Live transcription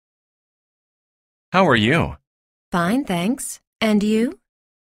How are you? Fine, thanks. And you?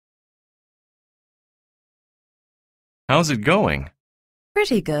 How's it going?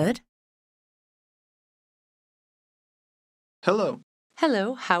 Pretty good. Hello.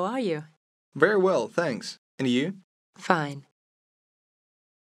 Hello, how are you? Very well, thanks. And you? Fine.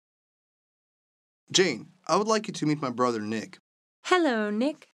 Jane, I would like you to meet my brother Nick. Hello,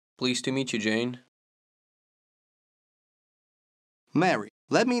 Nick. Pleased to meet you, Jane. Mary,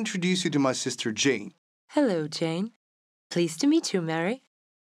 let me introduce you to my sister Jane. Hello, Jane. Pleased to meet you, Mary.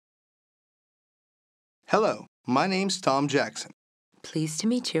 Hello, my name's Tom Jackson. Pleased to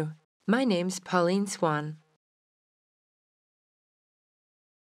meet you. My name's Pauline Swan.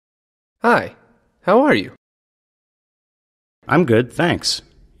 Hi, how are you? I'm good, thanks.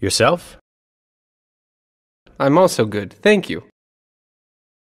 Yourself? I'm also good, thank you.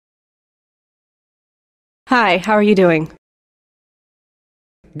 Hi, how are you doing?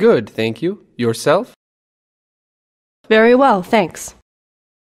 Good, thank you. Yourself? Very well, thanks.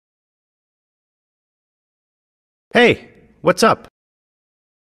 Hey, what's up?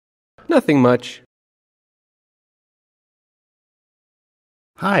 Nothing much.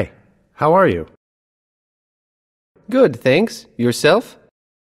 Hi, how are you? Good, thanks. Yourself?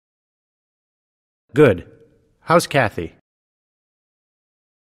 Good. How's Kathy?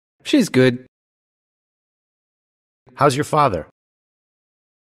 She's good. How's your father?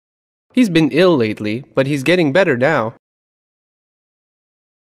 He's been ill lately, but he's getting better now.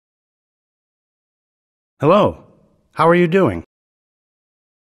 Hello, how are you doing?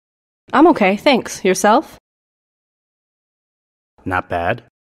 I'm okay, thanks. Yourself? Not bad.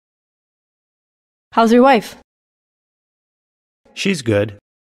 How's your wife? She's good.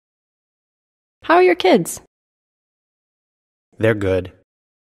 How are your kids? They're good.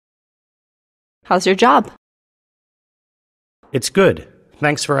 How's your job? It's good.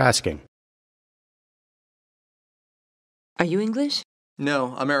 Thanks for asking. Are you English?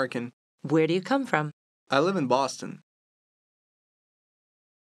 No, American. Where do you come from? I live in Boston.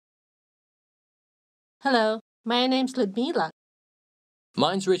 Hello, my name's Ludmila.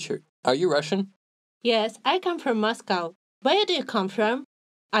 Mine's Richard. Are you Russian? Yes, I come from Moscow. Where do you come from?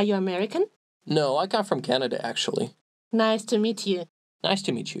 Are you American? No, I come from Canada, actually. Nice to meet you. Nice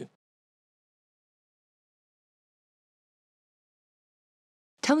to meet you.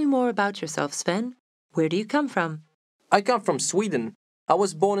 Tell me more about yourself, Sven. Where do you come from? I come from Sweden. I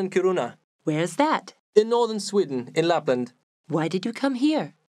was born in Kiruna, Where's that? in northern Sweden, in Lapland, Why did you come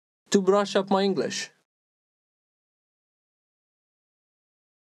here? to brush up my English.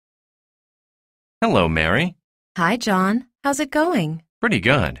 Hello, Mary. Hi, John. How's it going? Pretty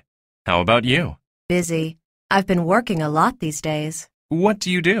good. How about you? Busy. I've been working a lot these days. What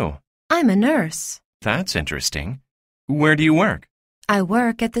do you do? I'm a nurse. That's interesting. Where do you work? I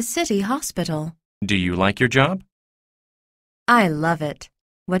work at the city hospital. Do you like your job? I love it.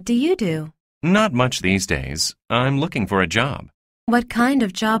 What do you do? Not much these days. I'm looking for a job. What kind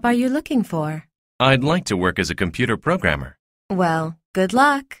of job are you looking for? I'd like to work as a computer programmer. Well, good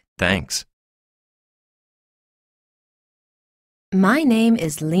luck. Thanks. My name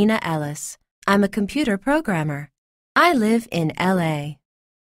is Lena Ellis. I'm a computer programmer. I live in LA.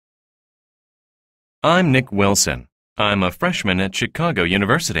 I'm Nick Wilson. I'm a freshman at Chicago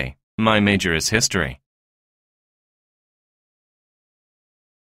University. My major is history.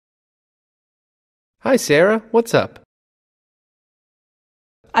 Hi, Sarah. What's up?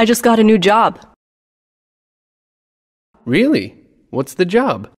 I just got a new job. Really? What's the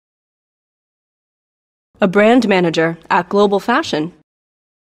job? A brand manager at Global Fashion.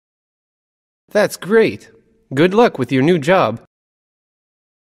 That's great. Good luck with your new job.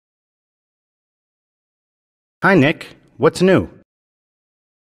 Hi, Nick. What's new?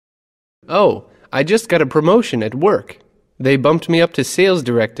 Oh, I just got a promotion at work. They bumped me up to sales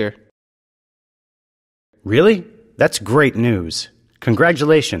director. Really? That's great news.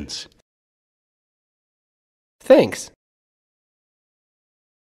 Congratulations. Thanks.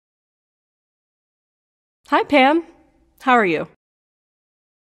 Hi, Pam. How are you?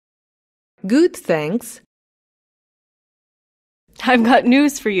 Good, thanks. I've got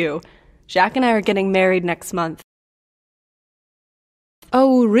news for you. Jack and I are getting married next month.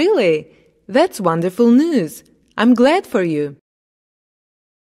 Oh, really? That's wonderful news. I'm glad for you.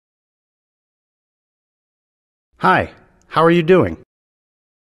 Hi, how are you doing?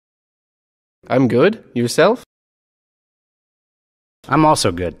 I'm good. Yourself? I'm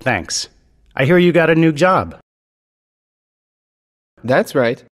also good, thanks. I hear you got a new job. That's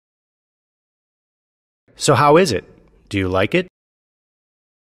right. So how is it? Do you like it?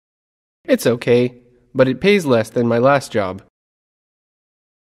 It's okay, but it pays less than my last job.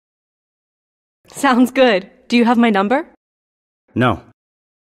 Sounds good. Do you have my number? No.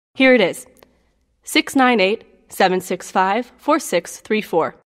 Here it is.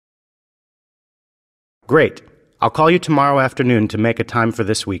 698-765-4634. Great. I'll call you tomorrow afternoon to make a time for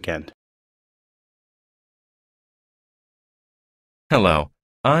this weekend. Hello,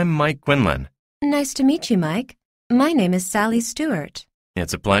 I'm Mike Quinlan. Nice to meet you, Mike. My name is Sally Stewart.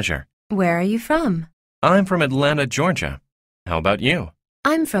 It's a pleasure. Where are you from? I'm from Atlanta, Georgia. How about you?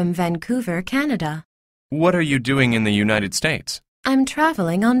 I'm from Vancouver, Canada. What are you doing in the United States? I'm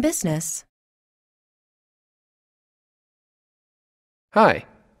traveling on business. Hi,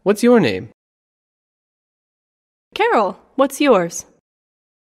 what's your name? Carol, what's yours?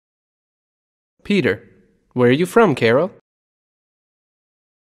 Peter. Where are you from, Carol?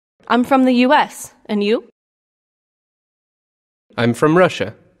 I'm from the U.S. And you? I'm from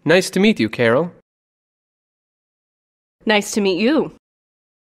Russia. Nice to meet you, Carol. Nice to meet you.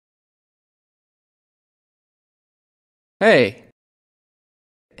 Hey,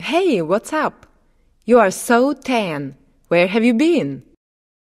 Hey, what's up? You are so tan. Where have you been?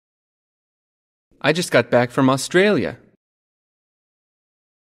 I just got back from Australia.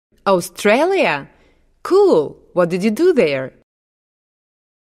 Australia? Cool. What did you do there?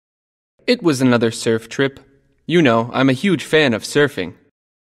 It was another surf trip. You know, I'm a huge fan of surfing.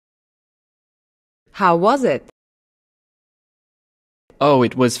 How was it? Oh,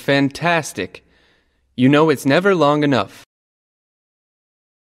 it was fantastic. You know, it's never long enough.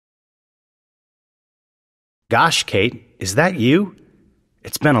 Gosh, Kate, is that you?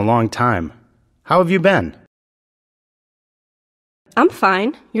 It's been a long time. How have you been? I'm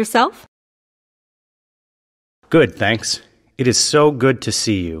fine. Yourself? Good, thanks. It is so good to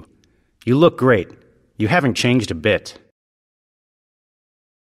see you. You look great. You haven't changed a bit.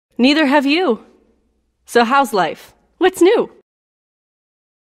 Neither have you. So how's life? What's new?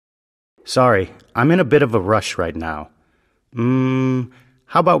 Sorry, I'm in a bit of a rush right now.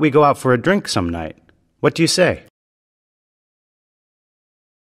 How about we go out for a drink some night? What do you say?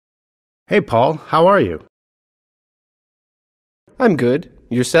 Hey, Paul, how are you? I'm good.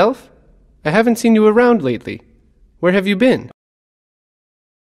 Yourself? I haven't seen you around lately. Where have you been?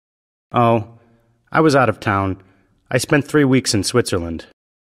 Oh, I was out of town. I spent 3 weeks in Switzerland.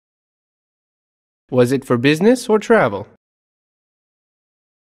 Was it for business or travel?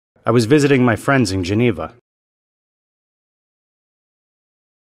 I was visiting my friends in Geneva.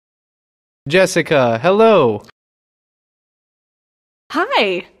 Jessica, hello.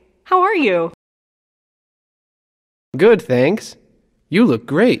 Hi. How are you? Good, thanks. You look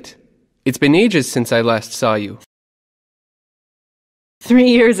great. It's been ages since I last saw you. 3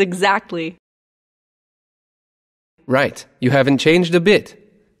 years exactly. Right, you haven't changed a bit.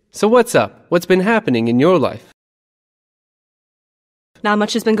 So what's up? What's been happening in your life? Not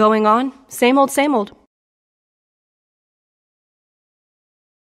much has been going on. Same old, same old.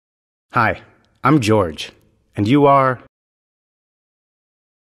 Hi, I'm George. And you are?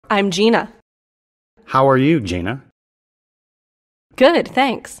 I'm Gina. How are you, Gina? Good,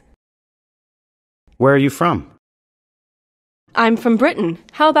 thanks. Where are you from? I'm from Britain.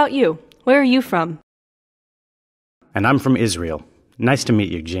 How about you? Where are you from? And I'm from Israel. Nice to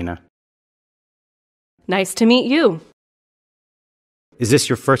meet you, Gina. Nice to meet you. Is this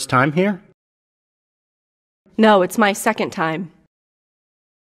your first time here? No, it's my second time.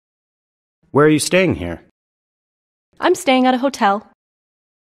 Where are you staying here? I'm staying at a hotel.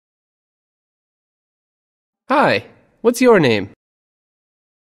 Hi, what's your name?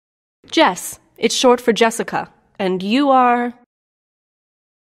 Jess. It's short for Jessica. And you are?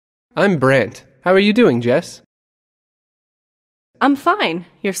 I'm Brant. How are you doing, Jess? I'm fine.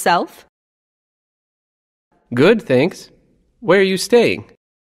 Yourself? Good, thanks. Where are you staying?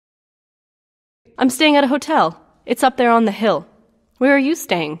 I'm staying at a hotel. It's up there on the hill. Where are you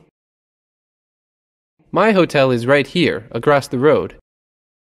staying? My hotel is right here, across the road.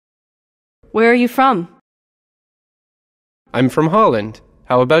 Where are you from? I'm from Holland.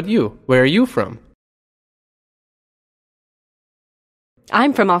 How about you? Where are you from?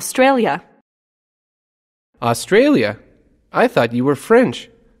 I'm from Australia. Australia? I thought you were French.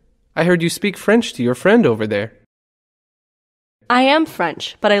 I heard you speak French to your friend over there. I am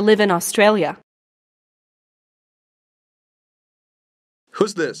French, but I live in Australia.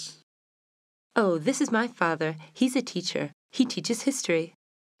 Who's this? Oh, this is my father. He's a teacher. He teaches history.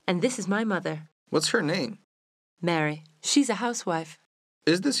 And this is my mother, What's her name? Mary. She's a housewife.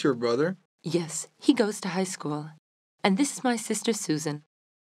 Is this your brother? Yes, he goes to high school. And this is my sister, Susan.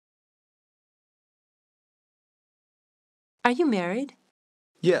 Are you married?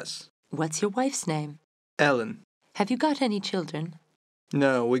 Yes. What's your wife's name? Ellen. Have you got any children?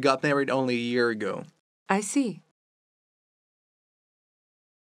 No, we got married only a year ago. I see.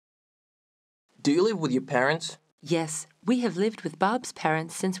 Do you live with your parents? Yes, we have lived with Bob's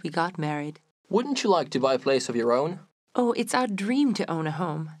parents since we got married. Wouldn't you like to buy a place of your own? Oh, it's our dream to own a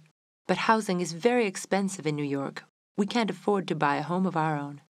home. But housing is very expensive in New York. We can't afford to buy a home of our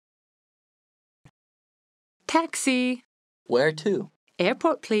own. Taxi! Where to?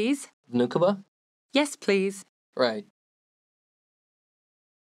 Airport, please. Vnukovo? Yes, please. Right.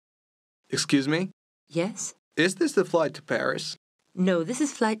 Excuse me? Yes? Is this the flight to Paris? No, this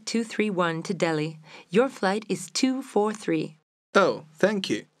is flight 231 to Delhi. Your flight is 243. Oh, thank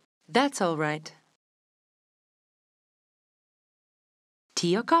you. That's all right.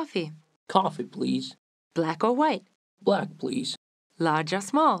 Tea or coffee? Coffee, please. Black or white? Black, please. Large or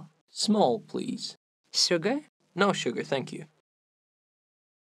small? Small, please. Sugar? No sugar, thank you.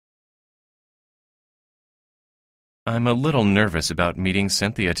 I'm a little nervous about meeting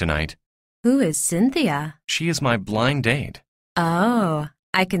Cynthia tonight. Who is Cynthia? She is my blind date. Oh,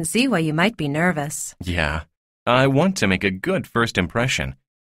 I can see why you might be nervous. Yeah, I want to make a good first impression.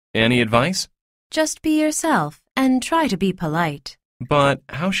 Any advice? Just be yourself and try to be polite. But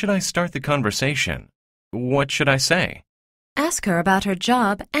how should I start the conversation? What should I say? Ask her about her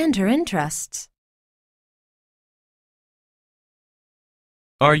job and her interests.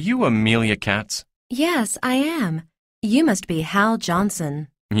 Are you Amelia Katz? Yes, I am. You must be Hal Johnson.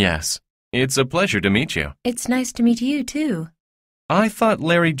 Yes, it's a pleasure to meet you. It's nice to meet you, too. I thought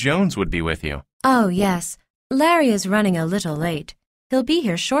Larry Jones would be with you. Oh, yes. Larry is running a little late. He'll be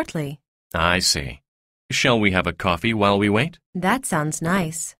here shortly. I see. Shall we have a coffee while we wait? That sounds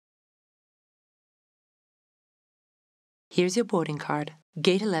nice. Here's your boarding card.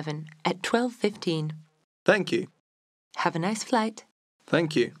 Gate 11 at 12:15. Thank you. Have a nice flight.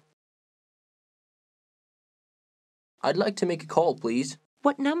 Thank you. I'd like to make a call, please.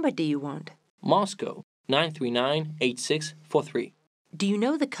 What number do you want? Moscow, 939-8643. Do you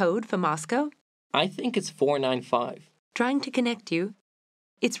know the code for Moscow? I think it's 495. Trying to connect you.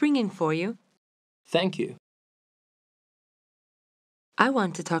 It's ringing for you. Thank you. I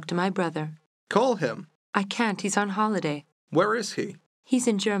want to talk to my brother. Call him. I can't, he's on holiday. Where is he? He's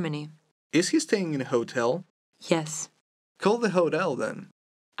in Germany. Is he staying in a hotel? Yes. Call the hotel then.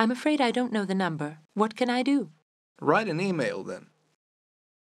 I'm afraid I don't know the number. What can I do? Write an email then.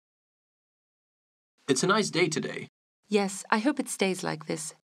 It's a nice day today. Yes, I hope it stays like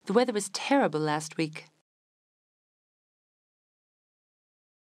this. The weather was terrible last week.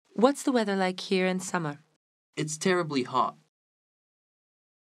 What's the weather like here in summer? It's terribly hot.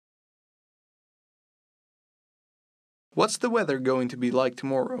 What's the weather going to be like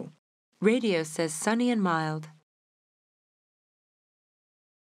tomorrow? Radio says sunny and mild.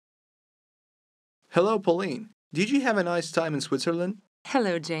 Hello, Pauline. Did you have a nice time in Switzerland?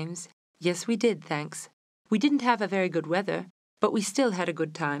 Hello, James. Yes, we did, thanks. We didn't have a very good weather, but we still had a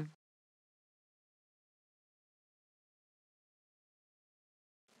good time.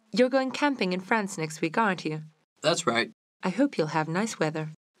 You're going camping in France next week, aren't you? That's right. I hope you'll have nice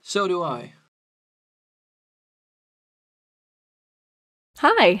weather. So do I.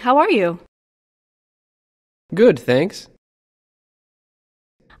 Hi, how are you? Good, thanks.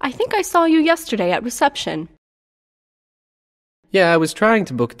 I think I saw you yesterday at reception. Yeah, I was trying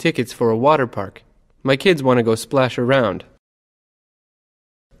to book tickets for a water park. My kids want to go splash around.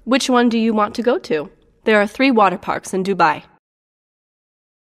 Which one do you want to go to? There are 3 water parks in Dubai.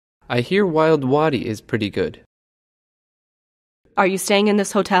 I hear Wild Wadi is pretty good. Are you staying in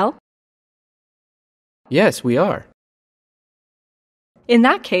this hotel? Yes, we are. In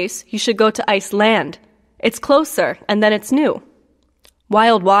that case, you should go to Iceland. It's closer, and then it's new.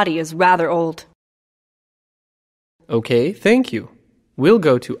 Wild Wadi is rather old. Okay, thank you. We'll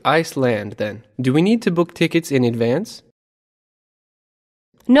go to Iceland then. Do we need to book tickets in advance?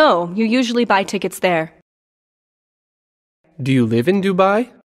 No, you usually buy tickets there. Do you live in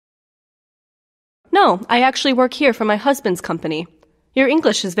Dubai? No, I actually work here for my husband's company. Your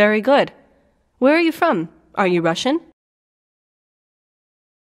English is very good. Where are you from? Are you Russian?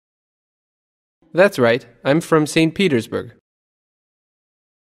 That's right. I'm from St. Petersburg.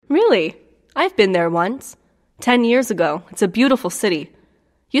 Really? I've been there once. 10 years ago. It's a beautiful city.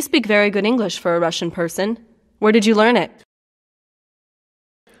 You speak very good English for a Russian person. Where did you learn it?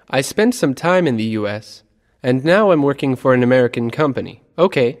 I spent some time in the U.S., and now I'm working for an American company.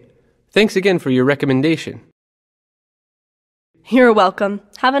 Okay. Thanks again for your recommendation. You're welcome.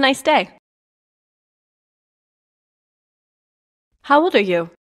 Have a nice day. How old are you?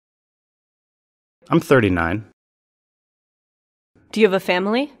 I'm 39. Do you have a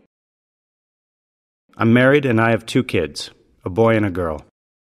family? I'm married and I have 2 kids. a boy and a girl.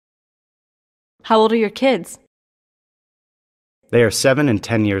 How old are your kids? They are 7 and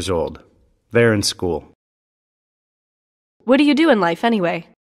 10 years old. They're in school. What do you do in life anyway?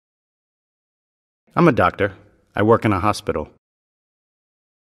 I'm a doctor. I work in a hospital.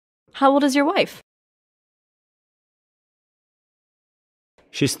 How old is your wife?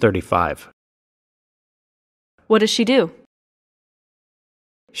 She's 35. What does she do?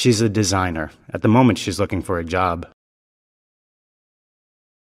 She's a designer. At the moment, she's looking for a job.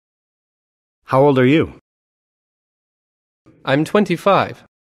 How old are you? I'm 25.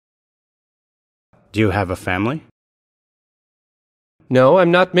 Do you have a family? No,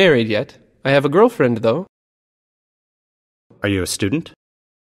 I'm not married yet. I have a girlfriend, though. Are you a student?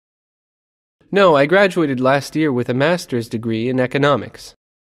 No, I graduated last year with a master's degree in economics.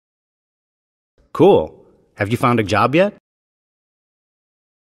 Cool. Have you found a job yet?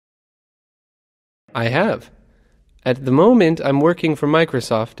 I have. At the moment, I'm working for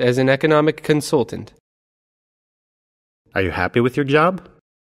Microsoft as an economic consultant. Are you happy with your job?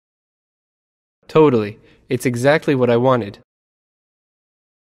 Totally. It's exactly what I wanted.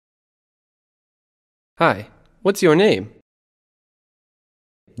 Hi, what's your name?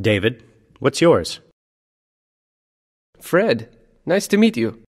 David, what's yours? Fred. Nice to meet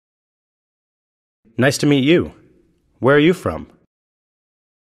you. Nice to meet you. Where are you from?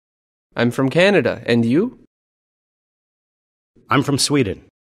 I'm from Canada, and you? I'm from Sweden.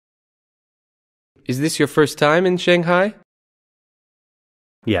 Is this your first time in Shanghai?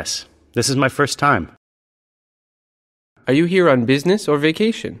 Yes, this is my first time. Are you here on business or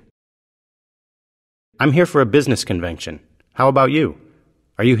vacation? I'm here for a business convention. How about you?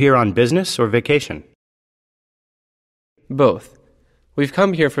 Are you here on business or vacation? Both. We've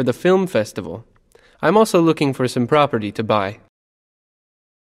come here for the film festival. I'm also looking for some property to buy.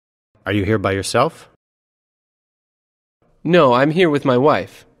 Are you here by yourself? No, I'm here with my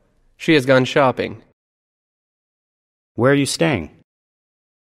wife. She has gone shopping. Where are you staying?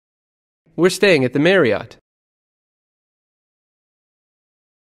 We're staying at the Marriott.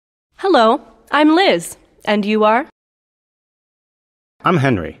 Hello, I'm Liz. And you are? I'm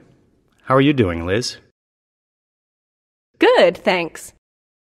Henry. How are you doing, Liz? Good, thanks.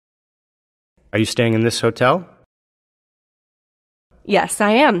 Are you staying in this hotel? Yes,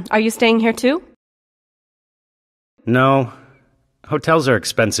 I am. Are you staying here too? No. Hotels are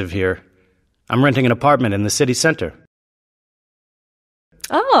expensive here. I'm renting an apartment in the city center.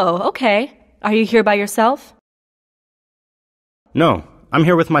 Oh, okay. Are you here by yourself? No, I'm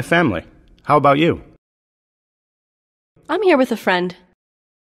here with my family. How about you? I'm here with a friend.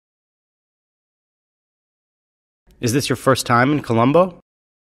 Is this your first time in Colombo?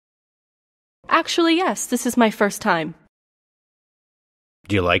 Actually, yes, this is my first time.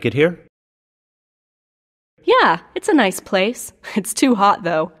 Do you like it here? Yeah, it's a nice place. It's too hot,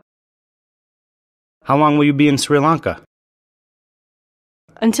 though. How long will you be in Sri Lanka?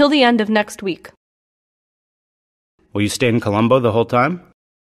 Until the end of next week. Will you stay in Colombo the whole time?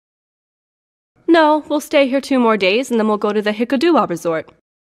 No, we'll stay here 2 more days and then we'll go to the Hikkaduwa resort.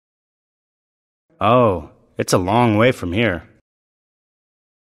 Oh, it's a long way from here.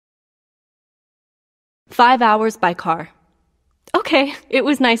 5 hours by car. Okay, it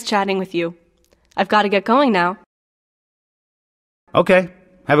was nice chatting with you. I've got to get going now. Okay,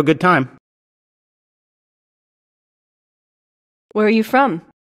 have a good time. Where are you from?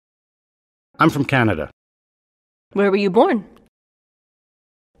 I'm from Canada. Where were you born?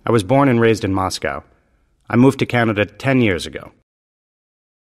 I was born and raised in Moscow. I moved to Canada 10 years ago.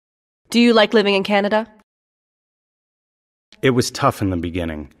 Do you like living in Canada? It was tough in the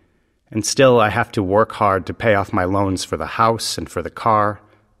beginning, and still I have to work hard to pay off my loans for the house and for the car.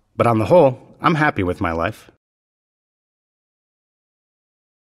 But on the whole, I'm happy with my life.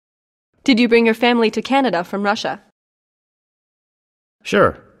 Did you bring your family to Canada from Russia?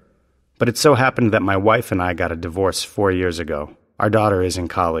 Sure, but it so happened that my wife and I got a divorce 4 years ago. Our daughter is in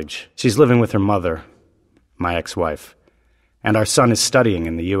college. She's living with her mother, my ex-wife, and our son is studying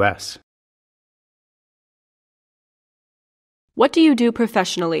in the U.S. What do you do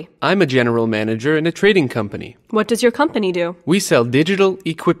professionally? I'm a general manager in a trading company. What does your company do? We sell digital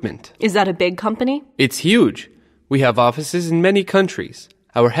equipment. Is that a big company? It's huge. We have offices in many countries.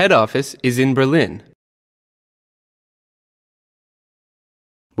 Our head office is in Berlin.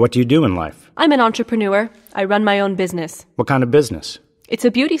 What do you do in life? I'm an entrepreneur. I run my own business. What kind of business? It's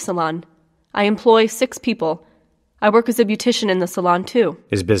a beauty salon. I employ 6 people. I work as a beautician in the salon too.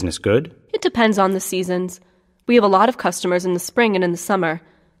 Is business good? It depends on the seasons. We have a lot of customers in the spring and in the summer.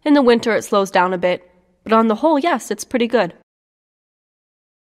 In the winter, it slows down a bit. But on the whole, yes, it's pretty good.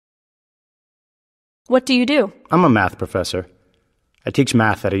 What do you do? I'm a math professor. I teach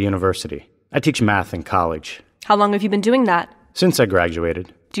math at a university. I teach math in college. How long have you been doing that? Since I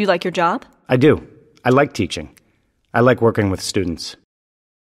graduated. Do you like your job? I do. I like teaching. I like working with students.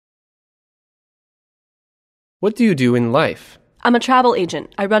 What do you do in life? I'm a travel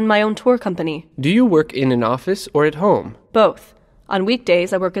agent. I run my own tour company. Do you work in an office or at home? Both. On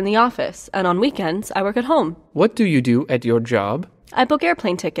weekdays, I work in the office, and on weekends, I work at home. What do you do at your job? I book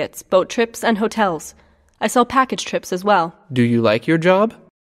airplane tickets, boat trips, and hotels. I sell package trips as well. Do you like your job?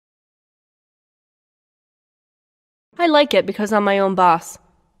 I like it because I'm my own boss.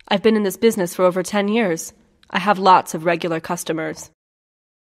 I've been in this business for over 10 years. I have lots of regular customers.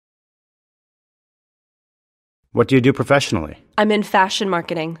 What do you do professionally? I'm in fashion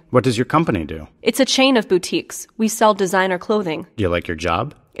marketing. What does your company do? It's a chain of boutiques. We sell designer clothing. Do you like your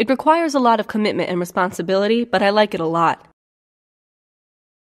job? It requires a lot of commitment and responsibility, but I like it a lot.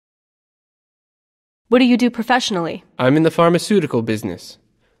 What do you do professionally? I'm in the pharmaceutical business.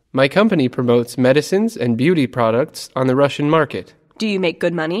 My company promotes medicines and beauty products on the Russian market. Do you make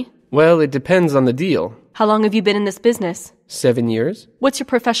good money? Well, it depends on the deal. How long have you been in this business? 7 years. What's your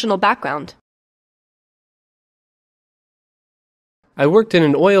professional background? I worked in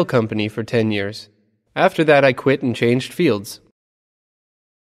an oil company for 10 years. After that, I quit and changed fields.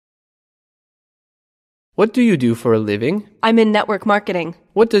 What do you do for a living? I'm in network marketing.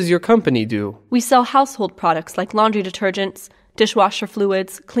 What does your company do? We sell household products like laundry detergents, dishwasher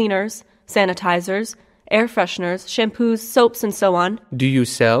fluids, cleaners, sanitizers, air fresheners, shampoos, soaps, and so on. Do you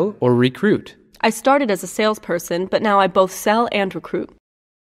sell or recruit? I started as a salesperson, but now I both sell and recruit.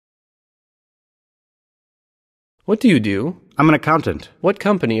 What do you do? I'm an accountant. What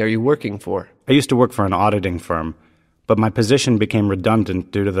company are you working for? I used to work for an auditing firm, but my position became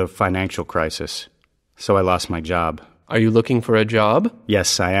redundant due to the financial crisis, so I lost my job. Are you looking for a job?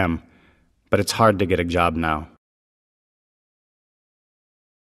 Yes, I am, but it's hard to get a job now.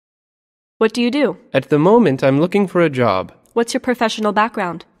 What do you do? At the moment, I'm looking for a job. What's your professional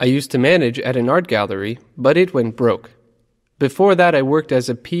background? I used to manage at an art gallery, but it went broke. Before that, I worked as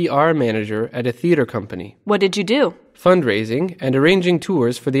a PR manager at a theater company. What did you do? Fundraising and arranging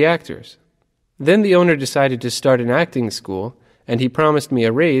tours for the actors. Then the owner decided to start an acting school, and he promised me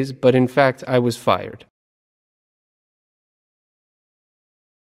a raise, but in fact, I was fired.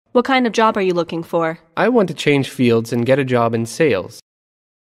 What kind of job are you looking for? I want to change fields and get a job in sales.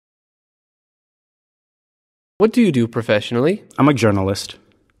 What do you do professionally? I'm a journalist.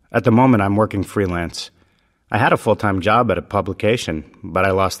 At the moment, I'm working freelance. I had a full-time job at a publication, but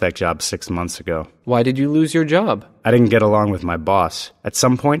I lost that job 6 months ago. Why did you lose your job? I didn't get along with my boss. At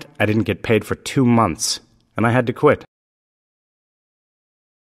some point, I didn't get paid for 2 months, and I had to quit.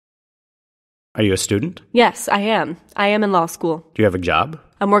 Are you a student? Yes, I am. I am in law school. Do you have a job?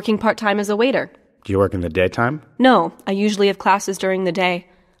 I'm working part-time as a waiter. Do you work in the daytime? No, I usually have classes during the day.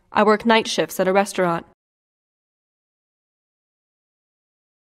 I work night shifts at a restaurant.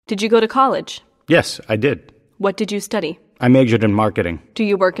 Did you go to college? Yes, I did. What did you study? I majored in marketing. Do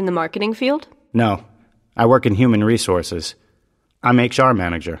you work in the marketing field? No, I work in human resources. I'm HR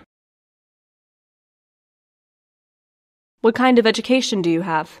manager. What kind of education do you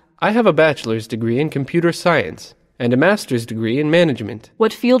have? I have a bachelor's degree in computer science and a master's degree in management.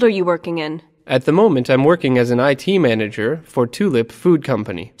 What field are you working in? At the moment, I'm working as an IT manager for Tulip Food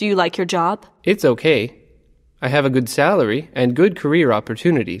Company. Do you like your job? It's okay. I have a good salary and good career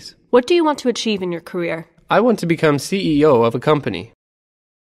opportunities. What do you want to achieve in your career? I want to become CEO of a company.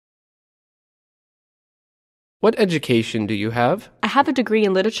 What education do you have? I have a degree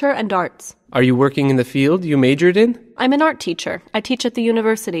in literature and arts. Are you working in the field you majored in? I'm an art teacher. I teach at the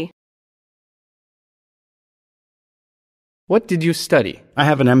university. What did you study? I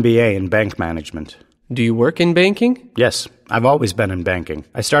have an MBA in bank management. Do you work in banking? Yes, I've always been in banking.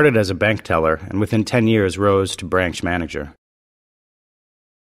 I started as a bank teller and within 10 years rose to branch manager.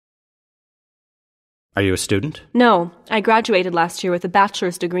 Are you a student? No, I graduated last year with a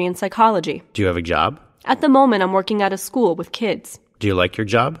bachelor's degree in psychology. Do you have a job? At the moment, I'm working at a school with kids. Do you like your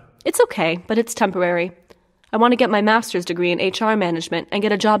job? It's okay, but it's temporary. I want to get my master's degree in HR management and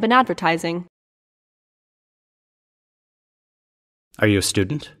get a job in advertising. Are you a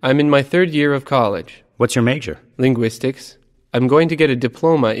student? I'm in my 3rd year of college. What's your major? Linguistics. I'm going to get a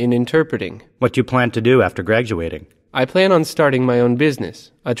diploma in interpreting. What do you plan to do after graduating? I plan on starting my own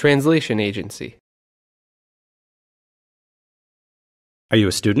business, a translation agency. Are you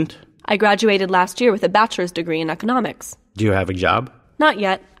a student? I graduated last year with a bachelor's degree in economics. Do you have a job? Not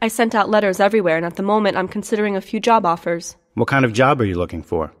yet. I sent out letters everywhere, and at the moment I'm considering a few job offers. What kind of job are you looking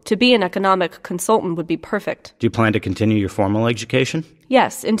for? To be an economic consultant would be perfect. Do you plan to continue your formal education?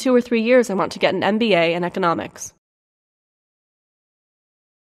 Yes, in 2 or 3 years I want to get an MBA in economics.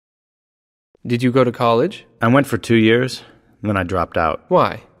 Did you go to college? I went for 2 years, then I dropped out.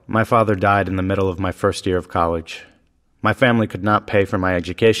 Why? My father died in the middle of my first year of college. My family could not pay for my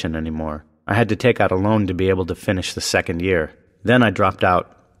education anymore. I had to take out a loan to be able to finish the second year. Then I dropped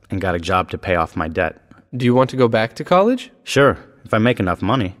out and got a job to pay off my debt. Do you want to go back to college? Sure, if I make enough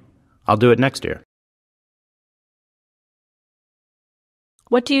money. I'll do it next year.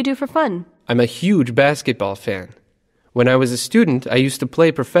 What do you do for fun? I'm a huge basketball fan. When I was a student, I used to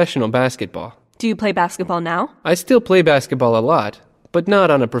play professional basketball. Do you play basketball now? I still play basketball a lot, but not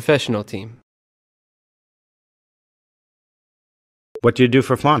on a professional team. What do you do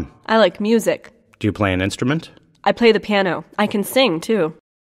for fun? I like music. Do you play an instrument? I play the piano. I can sing, too.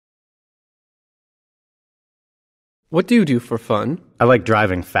 What do you do for fun? I like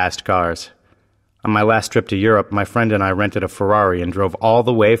driving fast cars. On my last trip to Europe, my friend and I rented a Ferrari and drove all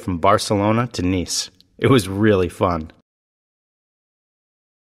the way from Barcelona to Nice. It was really fun.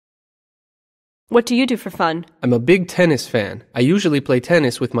 What do you do for fun? I'm a big tennis fan. I usually play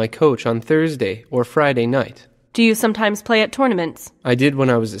tennis with my coach on Thursday or Friday night. Do you sometimes play at tournaments? I did when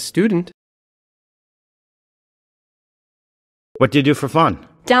I was a student. What do you do for fun?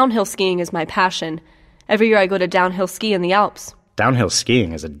 Downhill skiing is my passion. Every year I go to downhill ski in the Alps. Downhill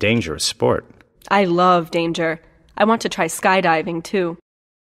skiing is a dangerous sport. I love danger. I want to try skydiving, too.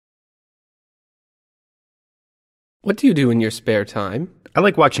 What do you do in your spare time? I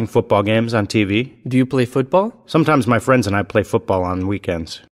like watching football games on TV. Do you play football? Sometimes my friends and I play football on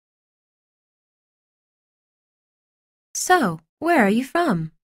weekends. So, where are you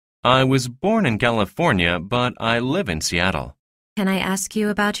from? I was born in California, but I live in Seattle. Can I ask you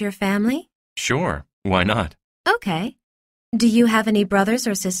about your family? Sure, why not? Okay. Do you have any brothers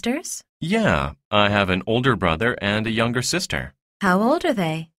or sisters? Yeah, I have an older brother and a younger sister. How old are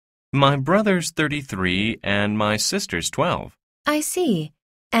they? My brother's 33 and my sister's 12. I see.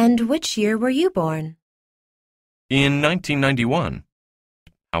 And which year were you born? In 1991.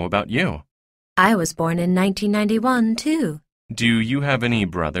 How about you? I was born in 1991, too. Do you have any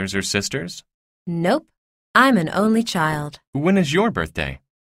brothers or sisters? Nope. I'm an only child. When is your birthday?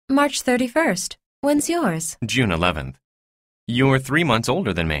 March 31st. When's yours? June 11th. You're 3 months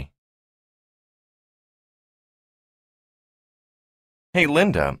older than me. Hey,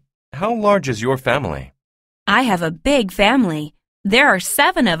 Linda, how large is your family? I have a big family. There are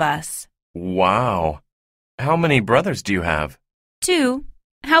 7 of us. Wow. How many brothers do you have? 2.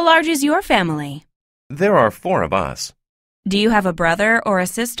 How large is your family? There are 4 of us. Do you have a brother or a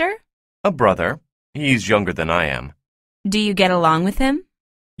sister? A brother. He's younger than I am. Do you get along with him?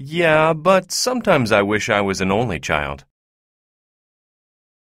 Yeah, but sometimes I wish I was an only child.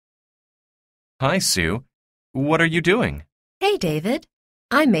 Hi, Sue. What are you doing? Hey, David.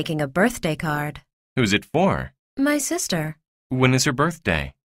 I'm making a birthday card. Who's it for? My sister. When is her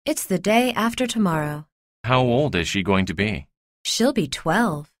birthday? It's the day after tomorrow. How old is she going to be? She'll be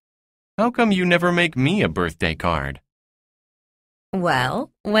 12. How come you never make me a birthday card?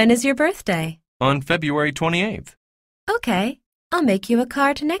 Well, when is your birthday? On February 28th. Okay, I'll make you a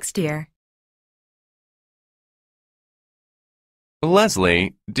card next year.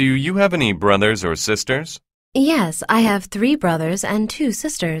 Leslie, do you have any brothers or sisters? Yes, I have 3 brothers and 2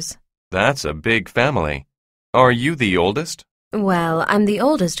 sisters. That's a big family. Are you the oldest? Well, I'm the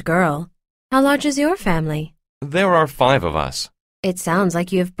oldest girl. How large is your family? There are 5 of us. It sounds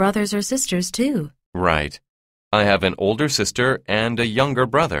like you have brothers or sisters, too. Right. I have an older sister and a younger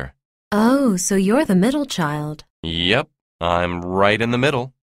brother. Oh, so you're the middle child. Yep, I'm right in the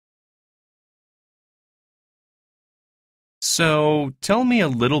middle. So, tell me a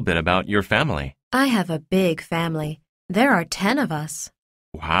little bit about your family. I have a big family. There are 10 of us.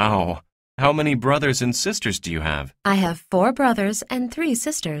 Wow. How many brothers and sisters do you have? I have 4 brothers and 3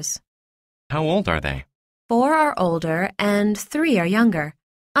 sisters. How old are they? 4 are older and 3 are younger.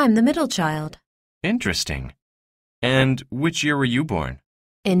 I'm the middle child. Interesting. And which year were you born?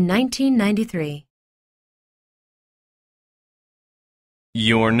 In 1993.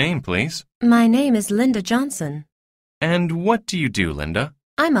 Your name, please. My name is Linda Johnson. And what do you do, Linda?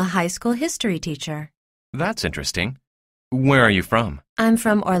 I'm a high school history teacher. That's interesting. Where are you from? I'm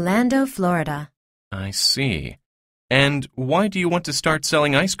from Orlando, Florida. I see. And why do you want to start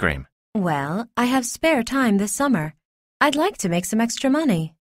selling ice cream? Well, I have spare time this summer. I'd like to make some extra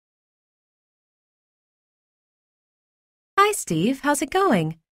money. Hi, Steve. How's it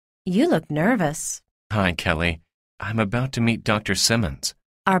going? You look nervous. Hi, Kelly. I'm about to meet Dr. Simmons.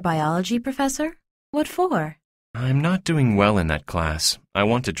 Our biology professor? What for? I'm not doing well in that class. I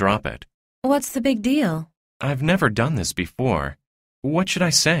want to drop it. What's the big deal? I've never done this before. What should I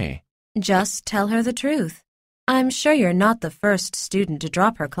say? Just tell her the truth. I'm sure you're not the first student to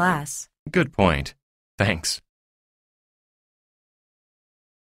drop her class. Good point. Thanks.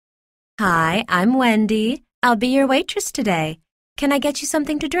 Hi, I'm Wendy. I'll be your waitress today. Can I get you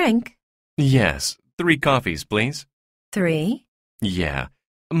something to drink? Yes, 3 coffees, please. 3? Yeah,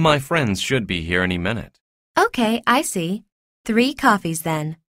 my friends should be here any minute. Okay, I see. 3 coffees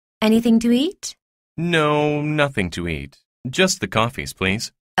then. Anything to eat? No, nothing to eat. Just the coffees,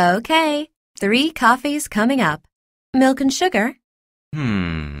 please. Okay, 3 coffees coming up. Milk and sugar?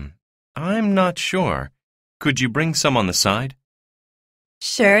 I'm not sure. Could you bring some on the side?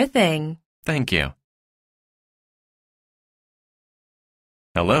 Sure thing. Thank you.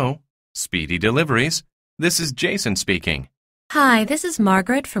 Hello, Speedy Deliveries. This is Jason speaking. Hi, this is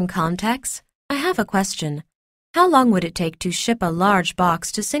Margaret from Comtex. I have a question. How long would it take to ship a large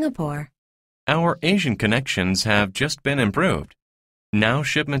box to Singapore? Our Asian connections have just been improved. Now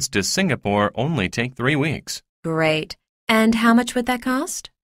shipments to Singapore only take 3 weeks. Great. And how much would that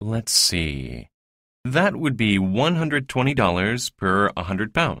cost? Let's see. That would be $120 per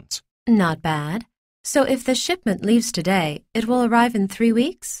 100 pounds. Not bad. So if the shipment leaves today, it will arrive in 3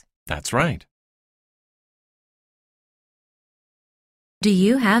 weeks? That's right. Do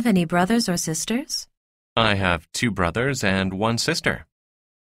you have any brothers or sisters? I have 2 brothers and 1 sister.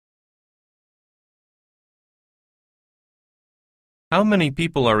 How many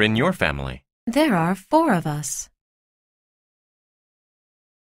people are in your family? There are 4 of us.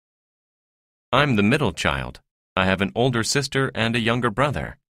 I'm the middle child. I have an older sister and a younger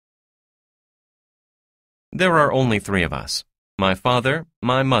brother. There are only 3 of us. My father,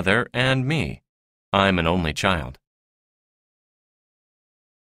 my mother, and me. I'm an only child.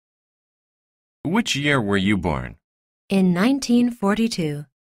 Which year were you born? In 1942.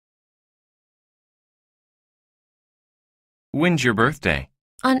 When's your birthday?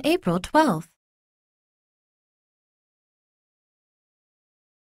 On April 12th.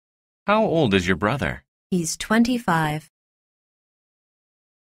 How old is your brother? He's 25.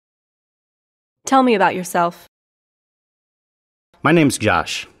 Tell me about yourself. My name's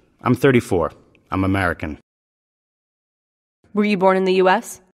Josh. I'm 34. I'm American. Were you born in the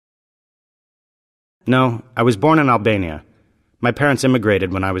U.S.? No, I was born in Albania. My parents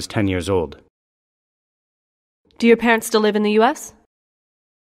immigrated when I was 10 years old. Do your parents still live in the U.S.?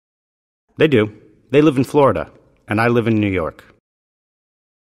 They do. They live in Florida, and I live in New York.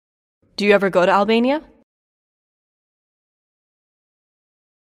 Do you ever go to Albania?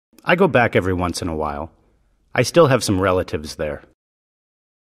 I go back every once in a while. I still have some relatives there.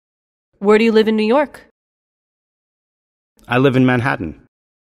 Where do you live in New York? I live in Manhattan.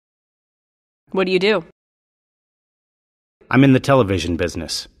 What do you do? I'm in the television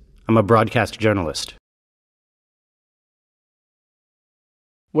business. I'm a broadcast journalist.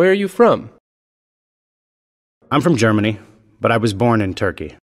 Where are you from? I'm from Germany, but I was born in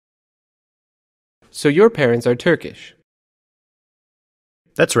Turkey. So your parents are Turkish.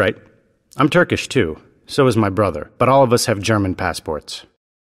 That's right. I'm Turkish too. So is my brother, but all of us have German passports.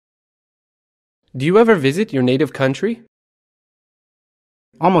 Do you ever visit your native country?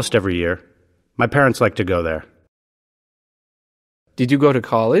 Almost every year. My parents like to go there. Did you go to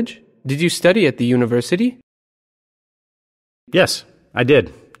college? Did you study at the university? Yes, I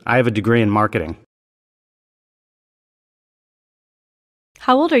did. I have a degree in marketing.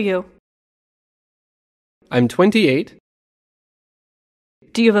 How old are you? I'm 28.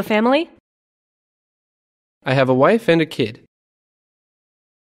 Do you have a family? I have a wife and a kid.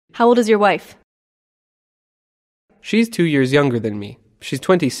 How old is your wife? She's 2 years younger than me. She's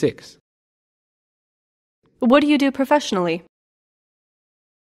 26. What do you do professionally?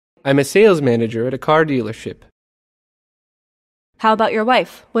 I'm a sales manager at a car dealership. How about your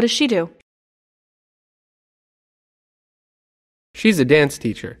wife? What does she do? She's a dance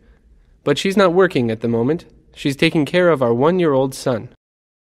teacher, but she's not working at the moment. She's taking care of our 1-year-old son.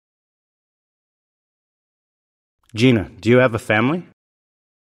 Gina, do you have a family?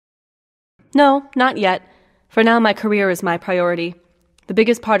 No, not yet. For now, my career is my priority. The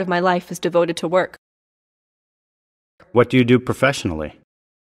biggest part of my life is devoted to work. What do you do professionally?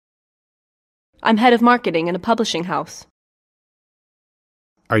 I'm head of marketing in a publishing house.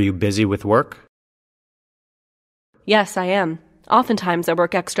 Are you busy with work? Yes, I am. Oftentimes I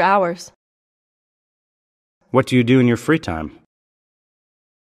work extra hours. What do you do in your free time?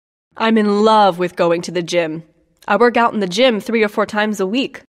 I'm in love with going to the gym. I work out in the gym 3 or 4 times a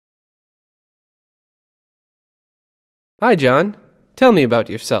week. Hi, John. Tell me about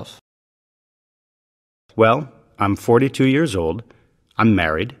yourself. Well, I'm 42 years old. I'm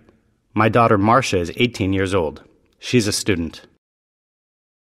married. My daughter Marcia is 18 years old. She's a student.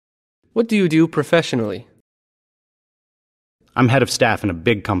 What do you do professionally? I'm head of staff in a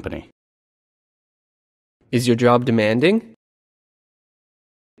big company. Is your job demanding?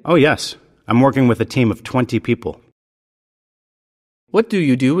 Oh, yes. I'm working with a team of 20 people. What do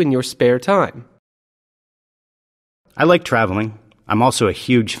you do in your spare time? I like traveling. I'm also a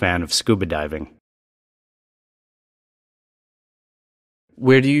huge fan of scuba diving.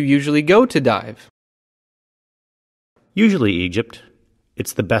 Where do you usually go to dive? Usually Egypt.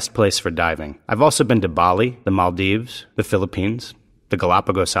 It's the best place for diving. I've also been to Bali, the Maldives, the Philippines, the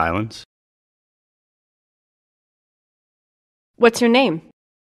Galapagos Islands. What's your name?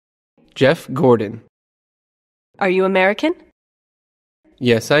 Jeff Gordon. Are you American?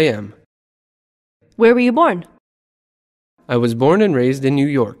 Yes, I am. Where were you born? I was born and raised in New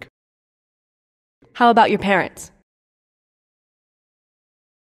York. How about your parents?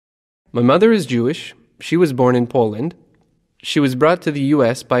 My mother is Jewish. She was born in Poland. She was brought to the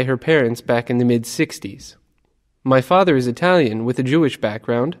U.S. by her parents back in the mid-60s. My father is Italian with a Jewish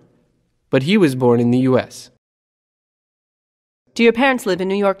background, but he was born in the U.S. Do your parents live in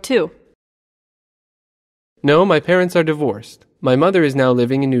New York too? No, my parents are divorced. My mother is now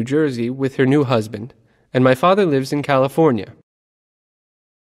living in New Jersey with her new husband, and my father lives in California.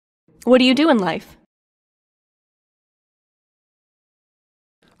 What do you do in life?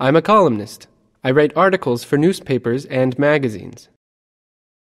 I'm a columnist. I write articles for newspapers and magazines.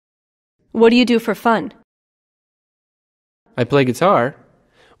 What do you do for fun? I play guitar.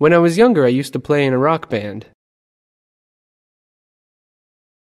 When I was younger, I used to play in a rock band.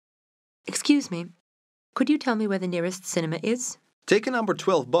 Excuse me. Could you tell me where the nearest cinema is? Take a number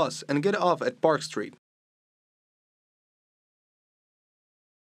 12 bus and get off at Park Street.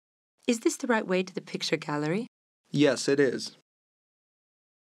 Is this the right way to the picture gallery? Yes, it is.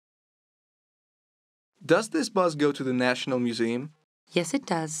 Does this bus go to the National Museum? Yes, it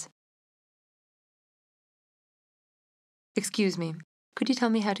does. Excuse me. Could you tell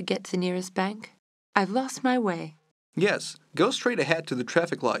me how to get to the nearest bank? I've lost my way. Yes, go straight ahead to the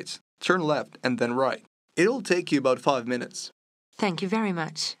traffic lights, turn left and then right. It'll take you about 5 minutes. Thank you very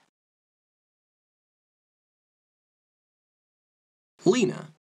much. Lena,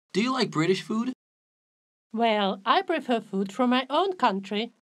 do you like British food? Well, I prefer food from my own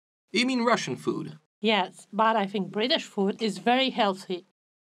country. You mean Russian food? Yes, but I think British food is very healthy.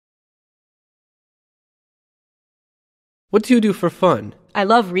 What do you do for fun? I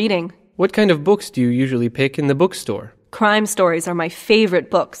love reading. What kind of books do you usually pick in the bookstore? Crime stories are my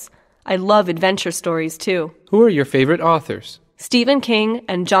favorite books. I love adventure stories too. Who are your favorite authors? Stephen King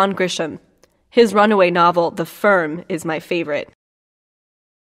and John Grisham. His runaway novel, The Firm, is my favorite.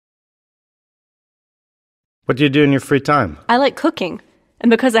 What do you do in your free time? I like cooking. And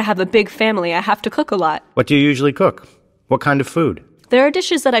because I have a big family, I have to cook a lot. What do you usually cook? What kind of food? There are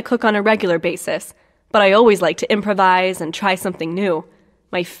dishes that I cook on a regular basis, but I always like to improvise and try something new.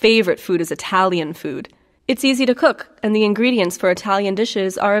 My favorite food is Italian food. It's easy to cook, and the ingredients for Italian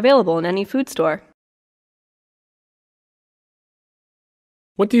dishes are available in any food store.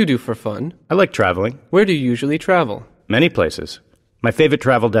 What do you do for fun? I like traveling. Where do you usually travel? Many places. My favorite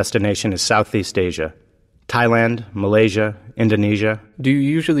travel destination is Southeast Asia. Thailand, Malaysia, Indonesia. Do you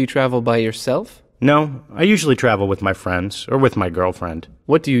usually travel by yourself? No, I usually travel with my friends or with my girlfriend.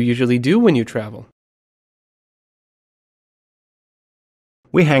 What do you usually do when you travel?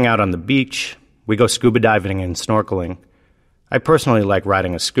 We hang out on the beach. We go scuba diving and snorkeling. I personally like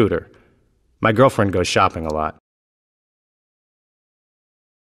riding a scooter. My girlfriend goes shopping a lot.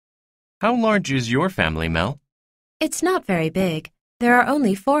 How large is your family, Mel? It's not very big. There are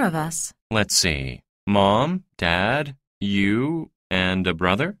only 4 of us. Let's see. Mom, Dad, you, and a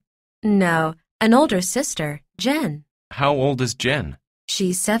brother? No, an older sister, Jen. How old is Jen?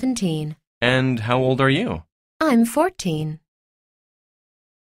 She's 17. And how old are you? I'm 14.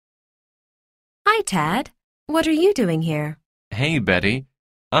 Hi, Tad. What are you doing here? Hey, Betty.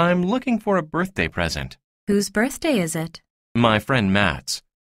 I'm looking for a birthday present. Whose birthday is it? My friend Matt's.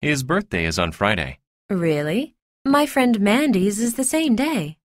 His birthday is on Friday. Really? My friend Mandy's is the same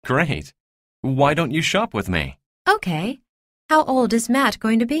day. Great. Why don't you shop with me? Okay. How old is Matt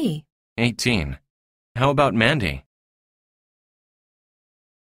going to be? 18. How about Mandy?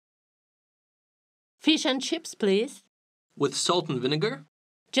 Fish and chips, please. With salt and vinegar?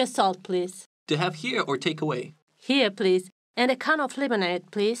 Just salt, please. To have here or take away? Here, please. And a can of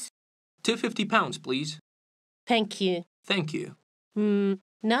lemonade, please. 250 pounds, please. Thank you. Thank you.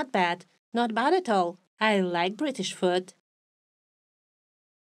 Not bad. Not bad at all. I like British food.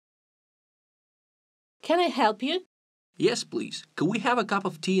 Can I help you? Yes, please. Could we have a cup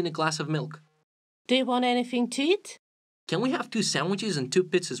of tea and a glass of milk? Do you want anything to eat? Can we have 2 sandwiches and 2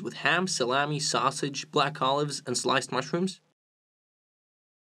 pizzas with ham, salami, sausage, black olives, and sliced mushrooms?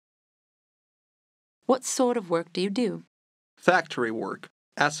 What sort of work do you do? Factory work.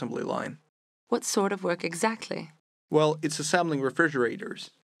 Assembly line. What sort of work exactly? Well, it's assembling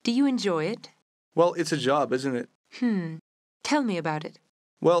refrigerators. Do you enjoy it? Well, it's a job, isn't it? Tell me about it.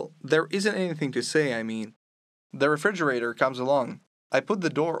 Well, there isn't anything to say, I mean. The refrigerator comes along. I put the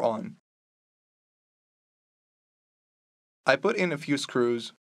door on. I put in a few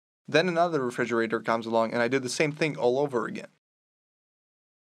screws. Then another refrigerator comes along and I do the same thing all over again.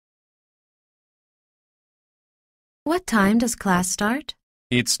 What time does class start?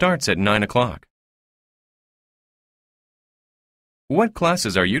 It starts at 9 o'clock. What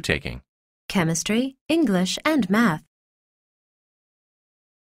classes are you taking? Chemistry, English, and math.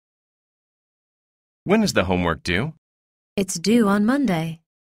 When is the homework due? It's due on Monday.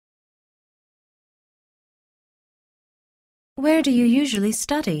 Where do you usually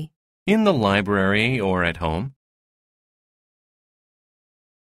study? In the library or at home?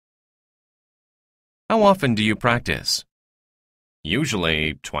 How often do you practice?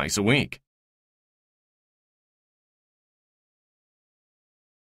 Usually twice a week.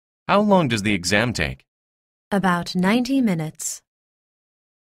 How long does the exam take? About 90 minutes.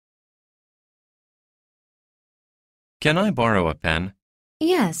 Can I borrow a pen?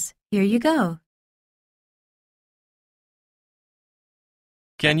 Yes, here you go.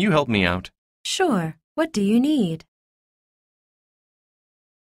 Can you help me out? Sure. What do you need?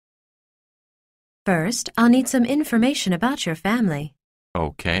 First, I'll need some information about your family.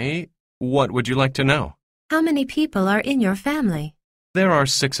 Okay. What would you like to know? How many people are in your family? There are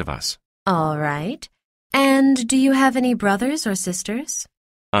 6 of us. All right. And do you have any brothers or sisters?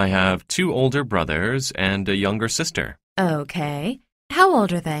 I have 2 older brothers and a younger sister. Okay. How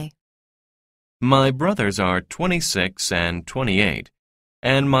old are they? My brothers are 26 and 28,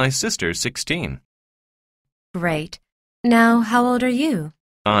 and my sister's 16. Great. Now, how old are you?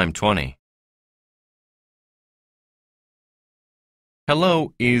 I'm 20.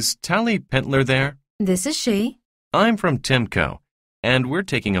 Hello, is Tally Pentler there? This is she. I'm from Timco, and we're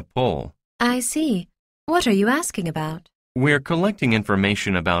taking a poll. I see. What are you asking about? We're collecting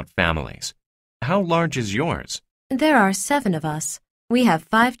information about families. How large is yours? There are 7 of us. We have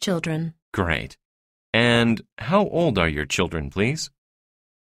 5 children. Great. And how old are your children, please?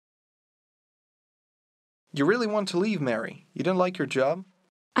 You really want to leave, Mary? You don't like your job?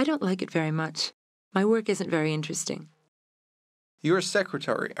 I don't like it very much. My work isn't very interesting. You're a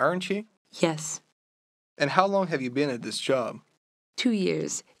secretary, aren't you? Yes. And how long have you been at this job? 2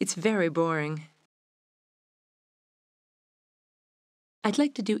 years. It's very boring. I'd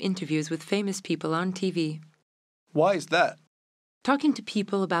like to do interviews with famous people on TV. Why is that? Talking to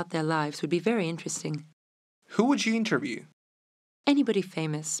people about their lives would be very interesting. Who would you interview? Anybody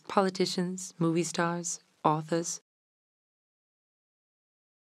famous, politicians, movie stars, authors.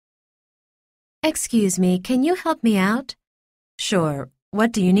 Excuse me, can you help me out? Sure.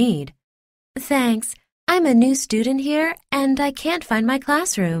 What do you need? Thanks. I'm a new student here, and I can't find my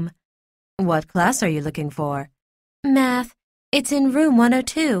classroom. What class are you looking for? Math. It's in room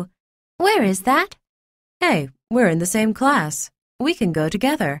 102. Where is that? Hey, we're in the same class. We can go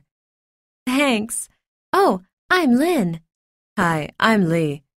together. Thanks. Oh, I'm Lynn. Hi, I'm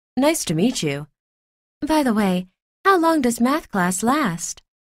Lee. Nice to meet you. By the way, how long does math class last?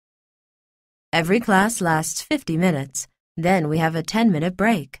 Every class lasts 50 minutes. Then we have a 10-minute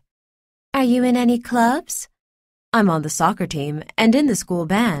break. Are you in any clubs? I'm on the soccer team and in the school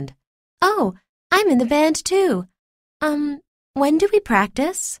band. Oh, I'm in the band too. When do we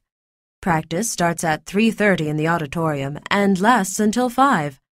practice? Practice starts at 3:30 in the auditorium and lasts until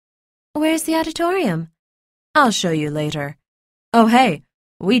 5. Where's the auditorium? I'll show you later. Oh, hey,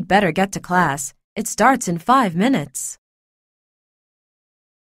 we'd better get to class. It starts in 5 minutes.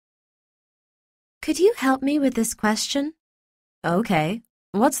 Could you help me with this question? Okay,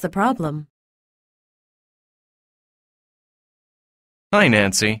 what's the problem? Hi,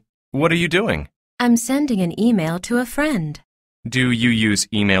 Nancy. What are you doing? I'm sending an email to a friend. Do you use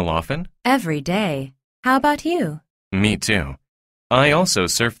email often? Every day. How about you? Me too. I also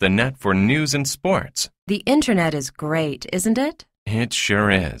surf the net for news and sports. The internet is great, isn't it? It sure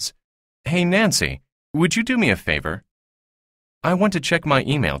is. Hey, Nancy, would you do me a favor? I want to check my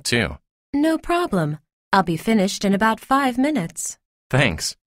email too. No problem. I'll be finished in about 5 minutes.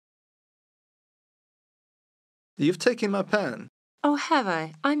 Thanks. You've taken my pen. Oh, have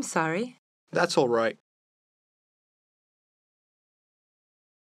I? I'm sorry. That's all right.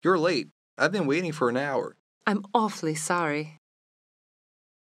 You're late. I've been waiting for an hour. I'm awfully sorry.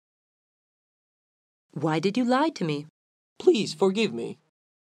 Why did you lie to me? Please forgive me.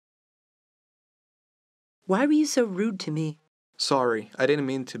 Why were you so rude to me? Sorry, I didn't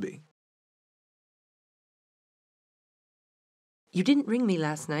mean to be. You didn't ring me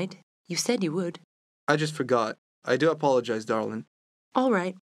last night. You said you would. I just forgot. I do apologize, darling. All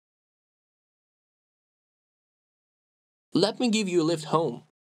right. Let me give you a lift home.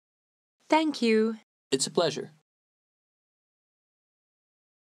 Thank you. It's a pleasure.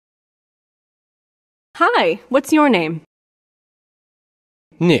 Hi, what's your name?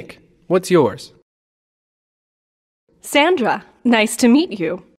 Nick, what's yours? Sandra, nice to meet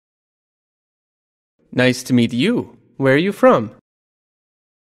you. Nice to meet you. Where are you from?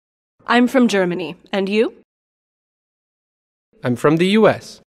 I'm from Germany, and you? I'm from the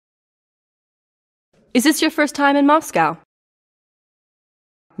U.S. Is this your first time in Moscow?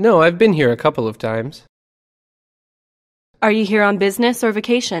 No, I've been here a couple of times. Are you here on business or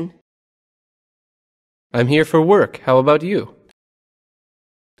vacation? I'm here for work. How about you?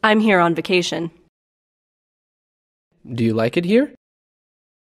 I'm here on vacation. Do you like it here?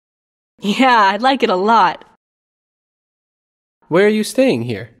 Yeah, I like it a lot. Where are you staying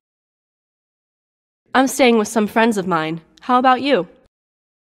here? I'm staying with some friends of mine. How about you?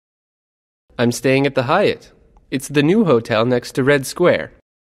 I'm staying at the Hyatt. It's the new hotel next to Red Square.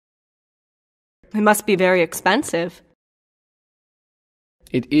 It must be very expensive.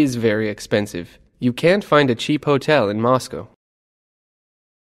 It is very expensive. You can't find a cheap hotel in Moscow.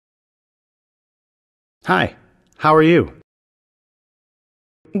 Hi, how are you?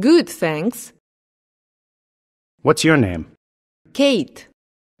 Good, thanks. What's your name? Kate.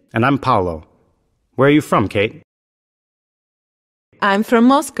 And I'm Paolo. Where are you from, Kate? I'm from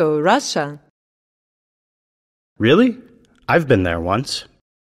Moscow, Russia. Really? I've been there once.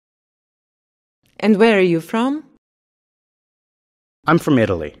 And where are you from? I'm from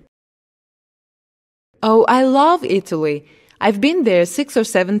Italy. Oh, I love Italy. I've been there 6 or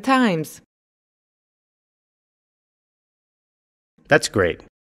 7 times. That's great.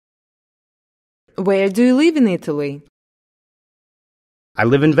 Where do you live in Italy? I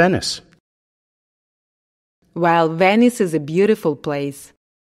live in Venice. Well, Venice is a beautiful place.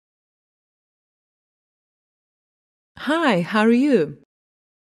 Hi, how are you?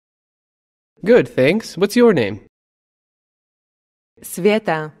 Good, thanks. What's your name?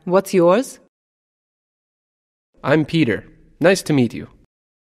 Sveta, what's yours? I'm Peter. Nice to meet you.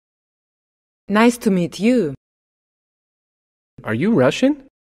 Nice to meet you. Are you Russian?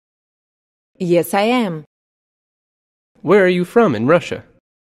 Yes, I am. Where are you from in Russia?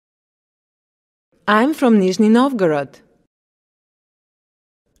 I'm from Nizhny Novgorod.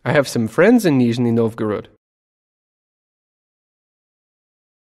 I have some friends in Nizhny Novgorod.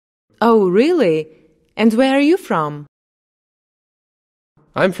 Oh, really? And where are you from?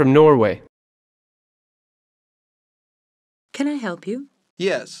 I'm from Norway. Can I help you?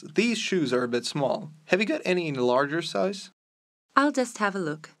 Yes, these shoes are a bit small. Have you got any in a larger size? I'll just have a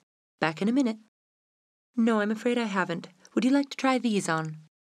look. Back in a minute. No, I'm afraid I haven't. Would you like to try these on?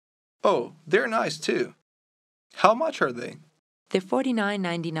 Oh, they're nice too. How much are they? They're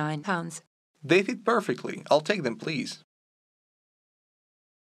 £49.99. They fit perfectly. I'll take them, please.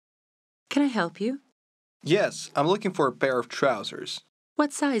 Can I help you? Yes, I'm looking for a pair of trousers.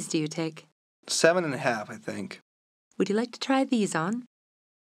 What size do you take? 7.5, I think. Would you like to try these on?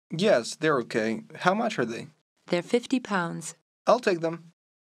 Yes, they're okay. How much are they? They're £50. I'll take them.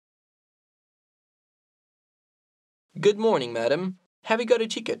 Good morning, madam. Have you got a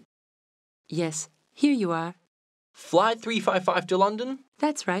ticket? Yes, here you are. Flight 355 to London?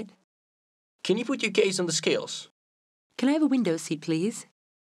 That's right. Can you put your case on the scales? Can I have a window seat, please?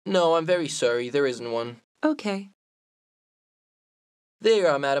 No, I'm very sorry, there isn't one. Okay. There you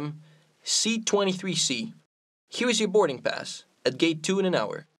are, madam. Seat 23C. Here is your boarding pass. At gate 2 in an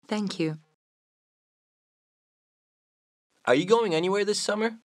hour. Thank you. Are you going anywhere this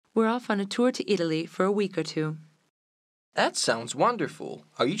summer? We're off on a tour to Italy for a week or 2. That sounds wonderful.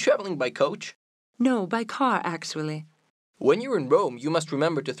 Are you traveling by coach? No, by car, actually. When you're in Rome, you must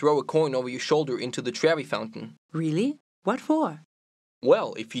remember to throw a coin over your shoulder into the Trevi fountain. Really? What for?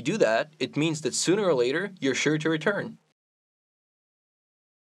 Well, if you do that, it means that sooner or later, you're sure to return.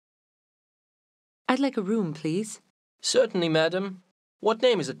 I'd like a room, please. Certainly, madam. What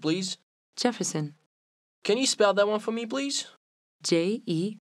name is it, please? Jefferson. Can you spell that one for me, please?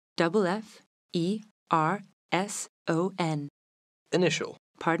 Jefferson. Initial.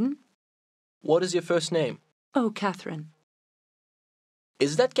 Pardon? What is your first name? Oh, Catherine.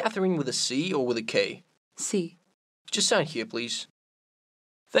 Is that Catherine with a C or with a K? C. Just sign here, please.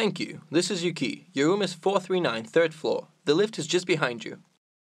 Thank you. This is your key. Your room is 439, 3rd floor. The lift is just behind you.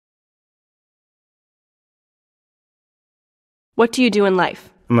 What do you do in life?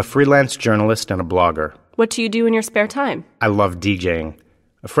 I'm a freelance journalist and a blogger. What do you do in your spare time? I love DJing.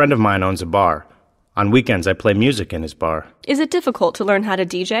 A friend of mine owns a bar. On weekends, I play music in his bar. Is it difficult to learn how to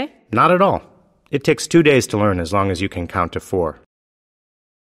DJ? Not at all. It takes 2 days to learn as long as you can count to 4.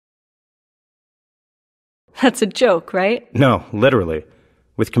 That's a joke, right? No, literally.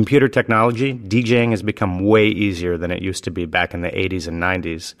 With computer technology, DJing has become way easier than it used to be back in the 80s and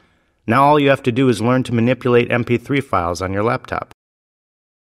 90s. Now all you have to do is learn to manipulate MP3 files on your laptop.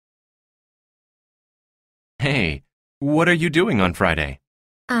 Hey, what are you doing on Friday?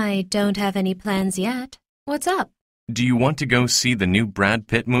 I don't have any plans yet. What's up? Do you want to go see the new Brad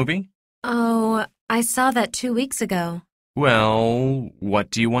Pitt movie? Oh, I saw that 2 weeks ago. Well, what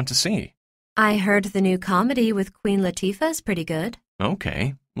do you want to see? I heard the new comedy with Queen Latifah is pretty good.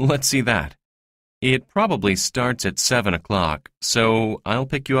 Okay, let's see that. It probably starts at 7 o'clock, so I'll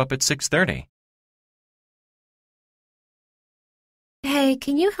pick you up at 6:30. Hey,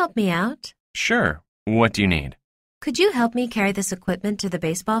 can you help me out? Sure. What do you need? Could you help me carry this equipment to the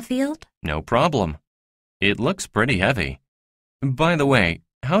baseball field? No problem. It looks pretty heavy. By the way,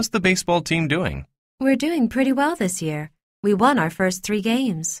 how's the baseball team doing? We're doing pretty well this year. We won our first 3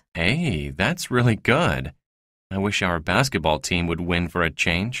 games. Hey, that's really good. I wish our basketball team would win for a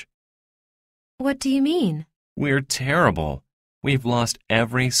change. What do you mean? We're terrible. We've lost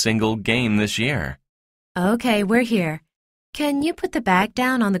every single game this year. Okay, we're here. Can you put the bag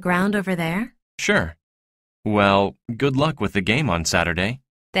down on the ground over there? Sure. Well, good luck with the game on Saturday.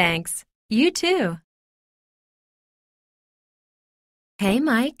 Thanks. You too. Hey,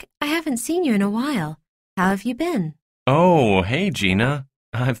 Mike. I haven't seen you in a while. How have you been? Oh, hey, Gina.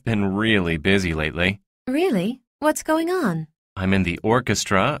 I've been really busy lately. Really? What's going on? I'm in the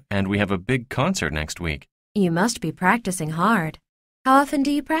orchestra, and we have a big concert next week. You must be practicing hard. How often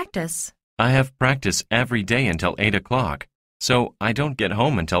do you practice? I have practice every day until 8 o'clock, so I don't get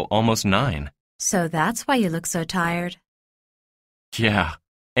home until almost 9. So that's why you look so tired. Yeah,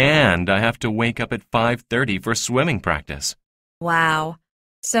 and I have to wake up at 5:30 for swimming practice. Wow.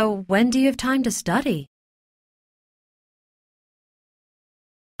 So when do you have time to study?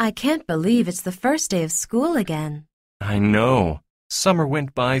 I can't believe it's the first day of school again. I know. Summer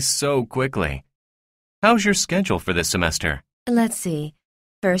went by so quickly. How's your schedule for this semester? Let's see.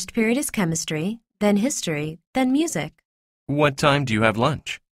 First period is chemistry, then history, then music. What time do you have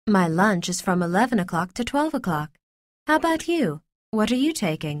lunch? My lunch is from 11 o'clock to 12 o'clock. How about you? What are you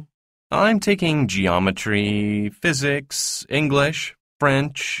taking? I'm taking geometry, physics, English,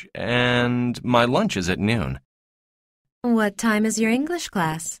 French, and my lunch is at noon. What time is your English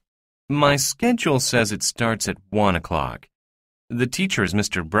class? My schedule says it starts at 1 o'clock. The teacher is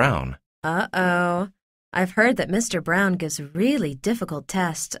Mr. Brown. Uh-oh. I've heard that Mr. Brown gives really difficult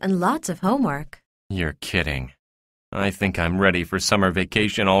tests and lots of homework. You're kidding. I think I'm ready for summer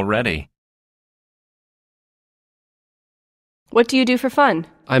vacation already. What do you do for fun?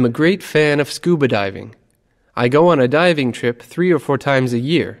 I'm a great fan of scuba diving. I go on a diving trip 3 or 4 times a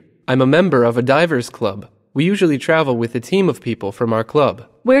year. I'm a member of a divers club. We usually travel with a team of people from our club.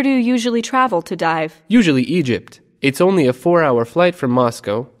 Where do you usually travel to dive? Usually Egypt. It's only a 4-hour flight from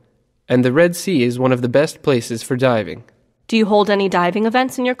Moscow, and the Red Sea is one of the best places for diving. Do you hold any diving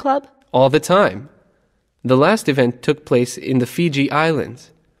events in your club? All the time. The last event took place in the Fiji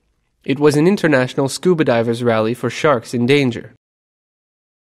Islands. It was an international scuba divers rally for sharks in danger.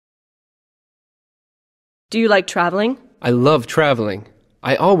 Do you like traveling? I love traveling.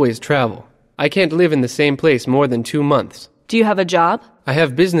 I always travel. I can't live in the same place more than 2 months. Do you have a job? I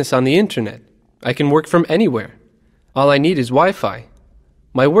have business on the internet. I can work from anywhere. All I need is Wi-Fi.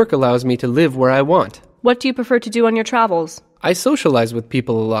 My work allows me to live where I want. What do you prefer to do on your travels? I socialize with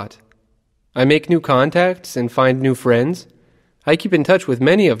people a lot. I make new contacts and find new friends. I keep in touch with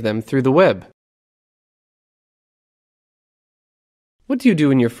many of them through the web. What do you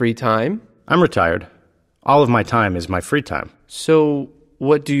do in your free time? I'm retired. All of my time is my free time. So,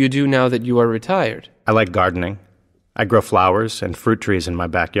 what do you do now that you are retired? I like gardening. I grow flowers and fruit trees in my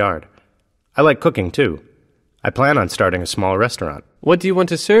backyard. I like cooking, too. I plan on starting a small restaurant. What do you want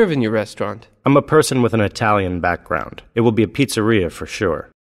to serve in your restaurant? I'm a person with an Italian background. It will be a pizzeria for sure.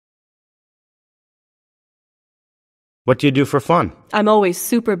 What do you do for fun? I'm always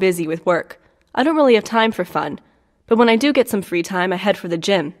super busy with work. I don't really have time for fun. But when I do get some free time, I head for the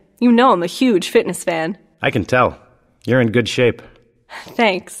gym. You know I'm a huge fitness fan. I can tell. You're in good shape.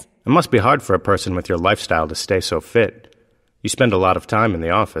 Thanks. It must be hard for a person with your lifestyle to stay so fit. You spend a lot of time in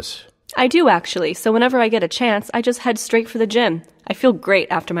the office. I do, actually, so whenever I get a chance, I just head straight for the gym. I feel great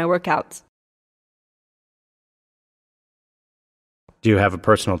after my workouts. Do you have a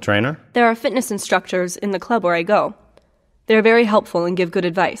personal trainer? There are fitness instructors in the club where I go. They're very helpful and give good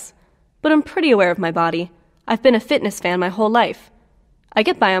advice. But I'm pretty aware of my body. I've been a fitness fan my whole life. I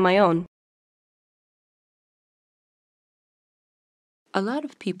get by on my own. A lot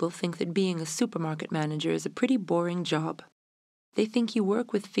of people think that being a supermarket manager is a pretty boring job. They think you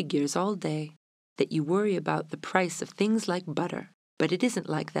work with figures all day, that you worry about the price of things like butter, but it isn't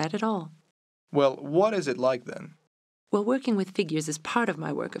like that at all. Well, what is it like then? Well, working with figures is part of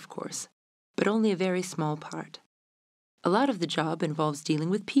my work, of course, but only a very small part. A lot of the job involves dealing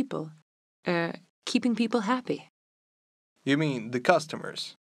with people, keeping people happy. You mean the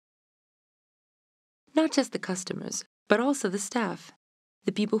customers? Not just the customers, but also the staff,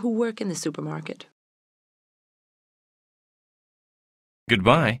 the people who work in the supermarket.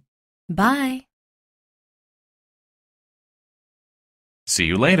 Goodbye. Bye. See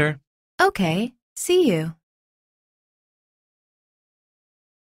you later. Okay, see you.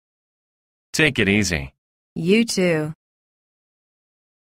 Take it easy. You too.